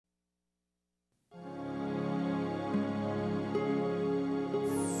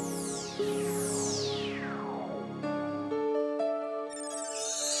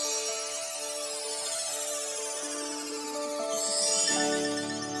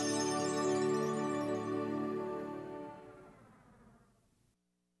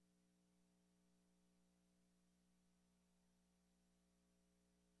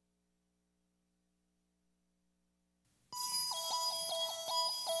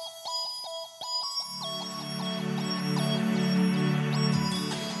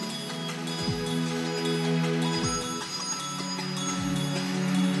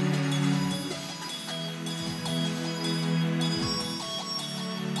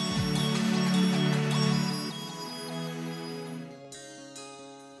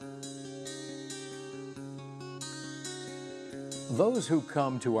Those who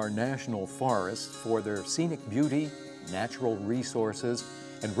come to our national forests for their scenic beauty, natural resources,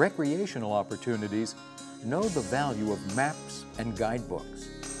 and recreational opportunities know the value of maps and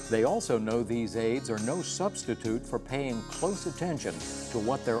guidebooks. They also know these aids are no substitute for paying close attention to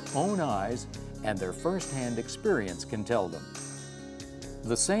what their own eyes and their first-hand experience can tell them.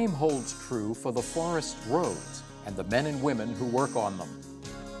 The same holds true for the forest roads and the men and women who work on them.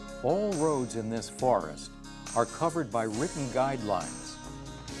 All roads in this forest are covered by written guidelines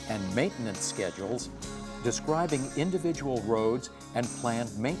and maintenance schedules describing individual roads and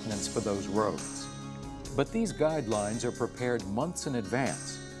planned maintenance for those roads. But these guidelines are prepared months in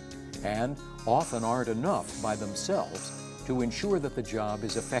advance and often aren't enough by themselves to ensure that the job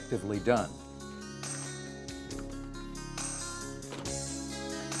is effectively done.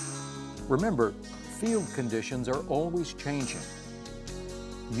 Remember, field conditions are always changing.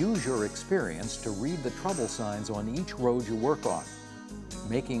 Use your experience to read the trouble signs on each road you work on,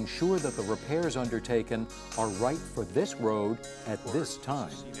 making sure that the repairs undertaken are right for this road at this time.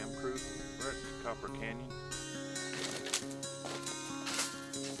 See them crew? We're at Copper Canyon.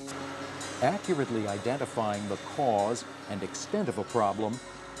 Accurately identifying the cause and extent of a problem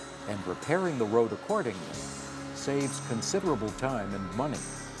and repairing the road accordingly saves considerable time and money.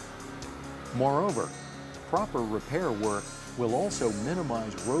 Moreover, proper repair work will also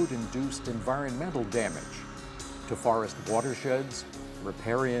minimize road-induced environmental damage to forest watersheds,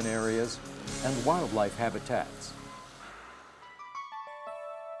 riparian areas, and wildlife habitats.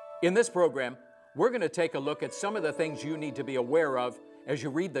 In this program, we're going to take a look at some of the things you need to be aware of as you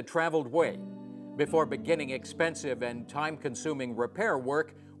read the traveled way before beginning expensive and time-consuming repair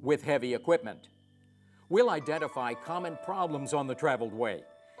work with heavy equipment. We'll identify common problems on the traveled way,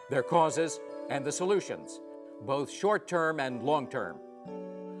 their causes, and the solutions, both short-term and long-term.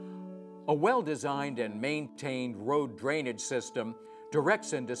 A well-designed and maintained road drainage system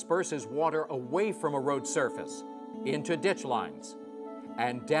directs and disperses water away from a road surface into ditch lines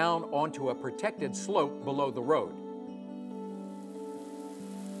and down onto a protected slope below the road.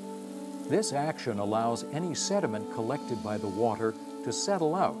 This action allows any sediment collected by the water to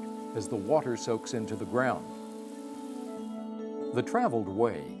settle out as the water soaks into the ground. The traveled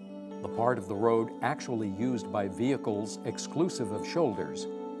way, the part of the road actually used by vehicles exclusive of shoulders,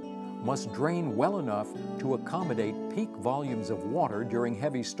 must drain well enough to accommodate peak volumes of water during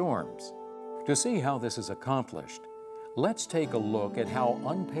heavy storms. To see how this is accomplished, let's take a look at how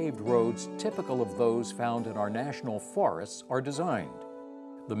unpaved roads typical of those found in our national forests are designed.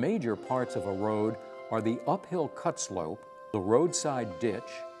 The major parts of a road are the uphill cut slope, the roadside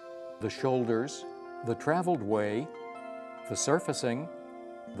ditch, the shoulders, the traveled way, the surfacing,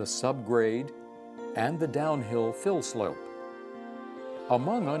 the subgrade, and the downhill fill slope.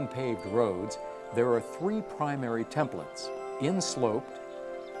 Among unpaved roads, there are three primary templates: insloped,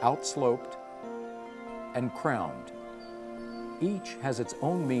 outsloped, and crowned. Each has its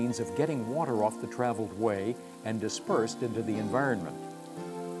own means of getting water off the traveled way and dispersed into the environment.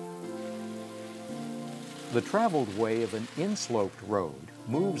 The traveled way of an insloped road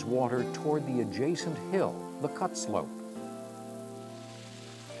moves water toward the adjacent hill, the cut slope.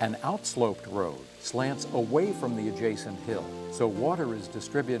 An outsloped road slants away from the adjacent hill, so water is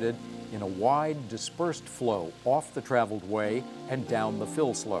distributed in a wide, dispersed flow off the traveled way and down the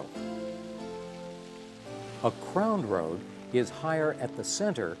fill slope. A crowned road is higher at the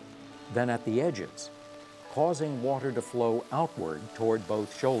center than at the edges, causing water to flow outward toward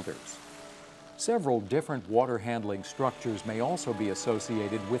both shoulders. Several different water handling structures may also be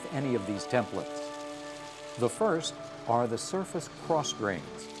associated with any of these templates. The first are the surface cross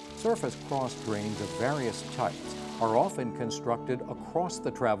drains. Surface cross drains of various types are often constructed across the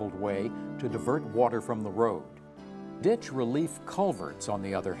traveled way to divert water from the road. Ditch relief culverts, on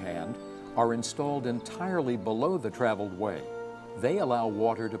the other hand, are installed entirely below the traveled way. They allow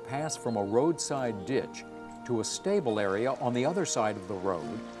water to pass from a roadside ditch to a stable area on the other side of the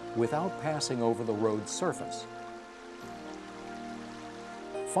road without passing over the road's surface.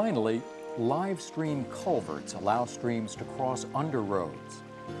 Finally, live stream culverts allow streams to cross under roads.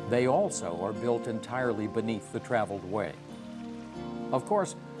 They also are built entirely beneath the traveled way. Of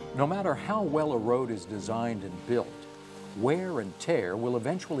course, no matter how well a road is designed and built, wear and tear will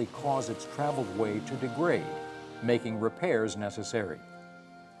eventually cause its traveled way to degrade, making repairs necessary.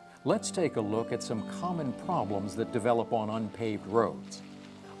 Let's take a look at some common problems that develop on unpaved roads,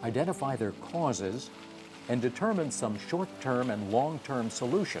 identify their causes, and determine some short-term and long-term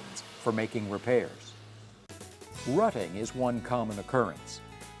solutions for making repairs. Rutting is one common occurrence,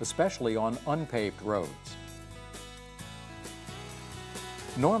 especially on unpaved roads.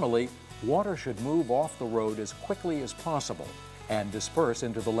 Normally, water should move off the road as quickly as possible and disperse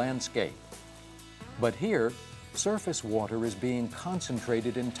into the landscape. But here, surface water is being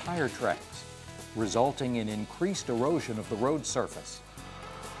concentrated in tire tracks, resulting in increased erosion of the road surface.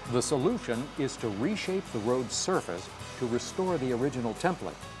 The solution is to reshape the road surface to restore the original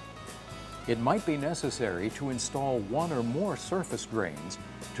template. It might be necessary to install one or more surface drains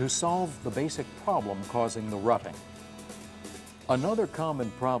to solve the basic problem causing the rutting. Another common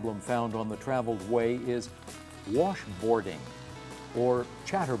problem found on the traveled way is washboarding, or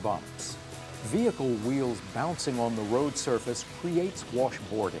chatter bumps. Vehicle wheels bouncing on the road surface creates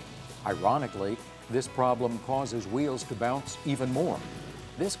washboarding. Ironically, this problem causes wheels to bounce even more.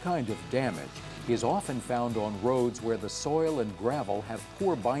 This kind of damage is often found on roads where the soil and gravel have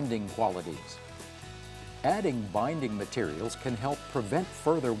poor binding qualities. Adding binding materials can help prevent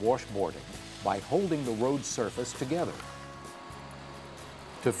further washboarding by holding the road surface together.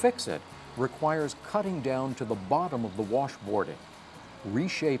 To fix it requires cutting down to the bottom of the washboarding,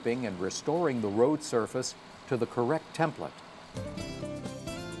 reshaping and restoring the road surface to the correct template.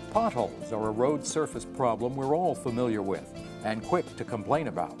 Potholes are a road surface problem we're all familiar with and quick to complain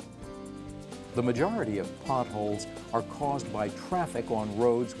about. The majority of potholes are caused by traffic on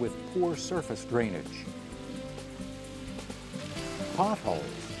roads with poor surface drainage. Potholes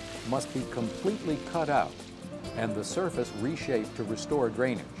must be completely cut out and the surface reshaped to restore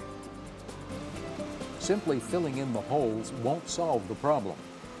drainage. Simply filling in the holes won't solve the problem,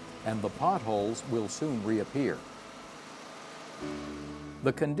 and the potholes will soon reappear.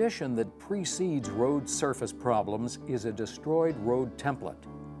 The condition that precedes road surface problems is a destroyed road template.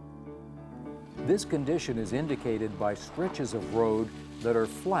 This condition is indicated by stretches of road that are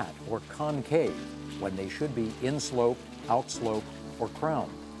flat or concave when they should be inslope, outslope, or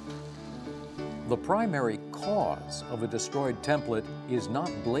crowned. The primary cause of a destroyed template is not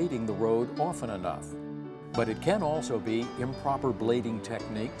blading the road often enough, but it can also be improper blading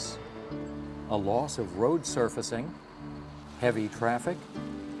techniques, a loss of road surfacing, heavy traffic,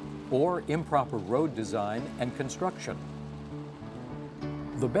 or improper road design and construction.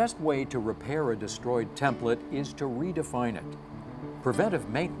 The best way to repair a destroyed template is to redefine it. Preventive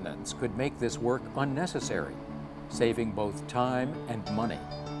maintenance could make this work unnecessary, saving both time and money.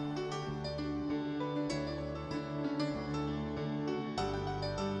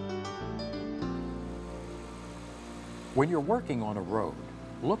 When you're working on a road,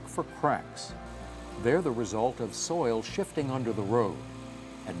 look for cracks. They're the result of soil shifting under the road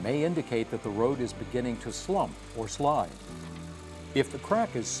and may indicate that the road is beginning to slump or slide. If the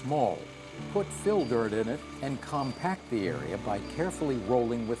crack is small, put fill dirt in it and compact the area by carefully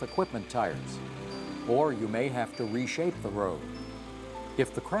rolling with equipment tires. Or you may have to reshape the road.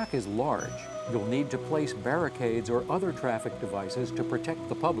 If the crack is large, you'll need to place barricades or other traffic devices to protect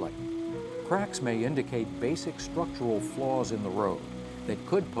the public. Cracks may indicate basic structural flaws in the road that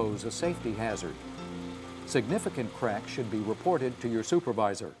could pose a safety hazard. Significant cracks should be reported to your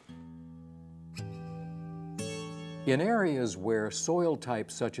supervisor. In areas where soil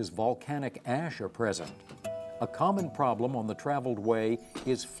types such as volcanic ash are present, a common problem on the traveled way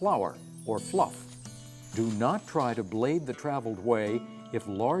is flour or fluff. Do not try to blade the traveled way if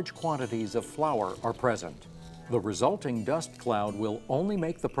large quantities of flour are present. The resulting dust cloud will only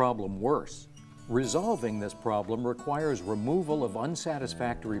make the problem worse. Resolving this problem requires removal of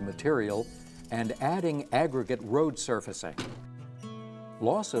unsatisfactory material and adding aggregate road surfacing.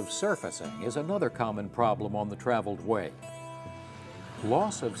 Loss of surfacing is another common problem on the traveled way.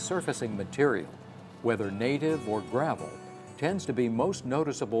 Loss of surfacing material, whether native or gravel, tends to be most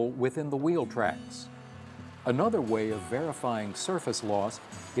noticeable within the wheel tracks. Another way of verifying surface loss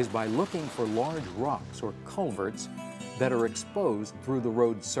is by looking for large rocks or culverts that are exposed through the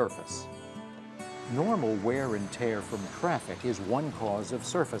road surface. Normal wear and tear from traffic is one cause of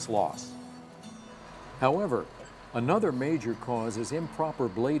surface loss. However, another major cause is improper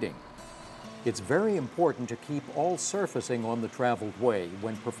blading. It's very important to keep all surfacing on the traveled way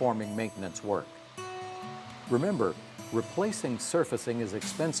when performing maintenance work. Remember, replacing surfacing is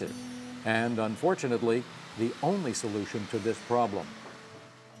expensive and, unfortunately, the only solution to this problem.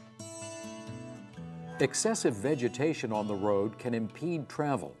 Excessive vegetation on the road can impede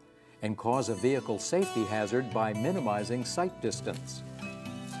travel and cause a vehicle safety hazard by minimizing sight distance.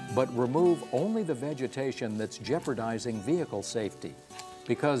 But remove only the vegetation that's jeopardizing vehicle safety,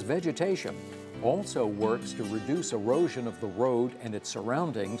 because vegetation also works to reduce erosion of the road and its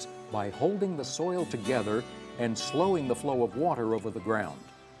surroundings by holding the soil together and slowing the flow of water over the ground.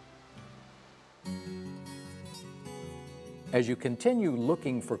 As you continue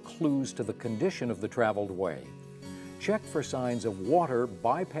looking for clues to the condition of the traveled way, check for signs of water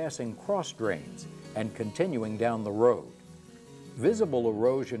bypassing cross drains and continuing down the road. Visible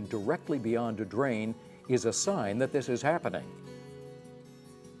erosion directly beyond a drain is a sign that this is happening.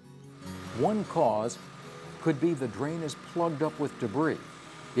 One cause could be the drain is plugged up with debris.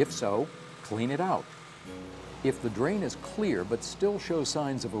 If so, clean it out. If the drain is clear but still shows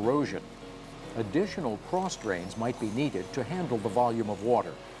signs of erosion, additional cross drains might be needed to handle the volume of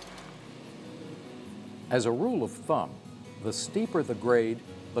water. As a rule of thumb, the steeper the grade,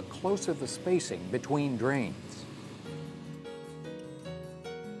 the closer the spacing between drains.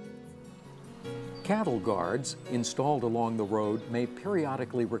 Cattle guards installed along the road may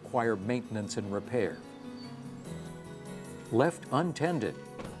periodically require maintenance and repair. Left untended,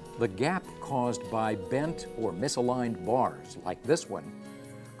 the gap caused by bent or misaligned bars, like this one,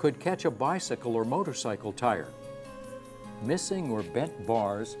 could catch a bicycle or motorcycle tire. Missing or bent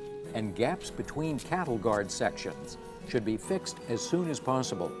bars and gaps between cattle guard sections should be fixed as soon as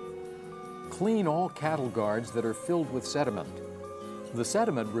possible. Clean all cattle guards that are filled with sediment. The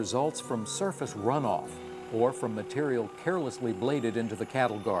sediment results from surface runoff or from material carelessly bladed into the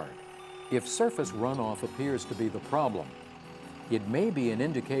cattle guard. If surface runoff appears to be the problem, it may be an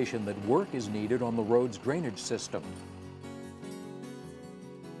indication that work is needed on the road's drainage system.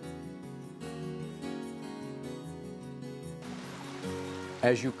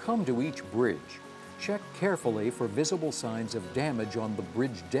 As you come to each bridge, check carefully for visible signs of damage on the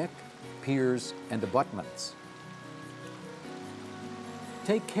bridge deck, piers, and abutments.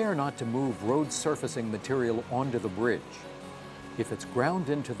 Take care not to move road surfacing material onto the bridge. If it's ground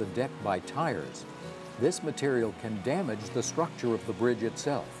into the deck by tires, this material can damage the structure of the bridge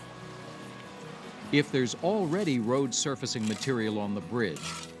itself. If there's already road surfacing material on the bridge,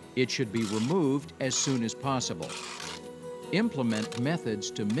 it should be removed as soon as possible. Implement methods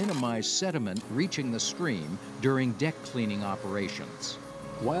to minimize sediment reaching the stream during deck cleaning operations.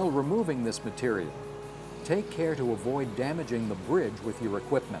 While removing this material, take care to avoid damaging the bridge with your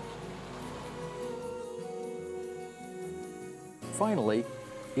equipment. Finally,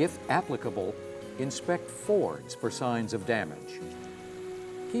 if applicable, inspect fords for signs of damage.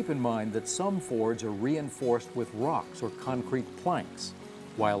 Keep in mind that some fords are reinforced with rocks or concrete planks,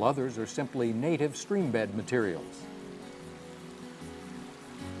 while others are simply native streambed materials.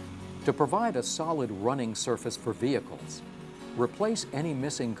 To provide a solid running surface for vehicles, replace any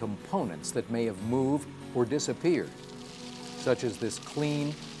missing components that may have moved or disappeared, such as this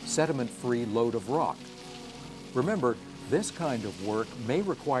clean, sediment-free load of rock. Remember, this kind of work may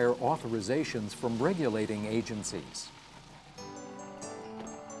require authorizations from regulating agencies.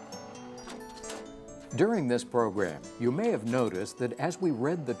 During this program, you may have noticed that as we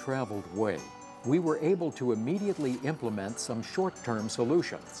read the traveled way, we were able to immediately implement some short-term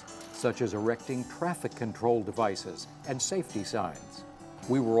solutions, such as erecting traffic control devices and safety signs.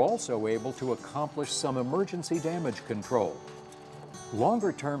 We were also able to accomplish some emergency damage control.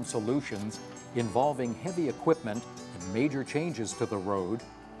 Longer-term solutions involving heavy equipment and major changes to the road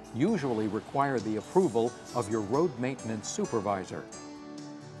usually require the approval of your road maintenance supervisor.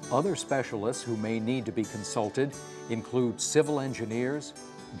 Other specialists who may need to be consulted include civil engineers,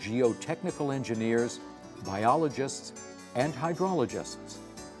 geotechnical engineers, biologists, and hydrologists.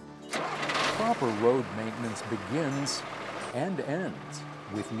 Proper road maintenance begins and ends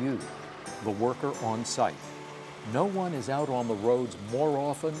with you, the worker on site. No one is out on the roads more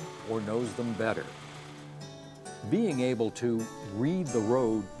often or knows them better. Being able to read the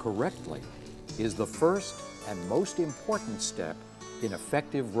road correctly is the first and most important step in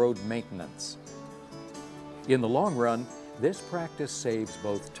effective road maintenance. In the long run, this practice saves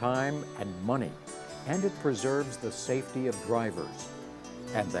both time and money, and it preserves the safety of drivers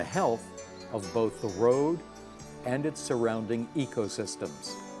and the health of both the road and its surrounding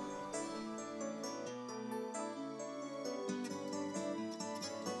ecosystems.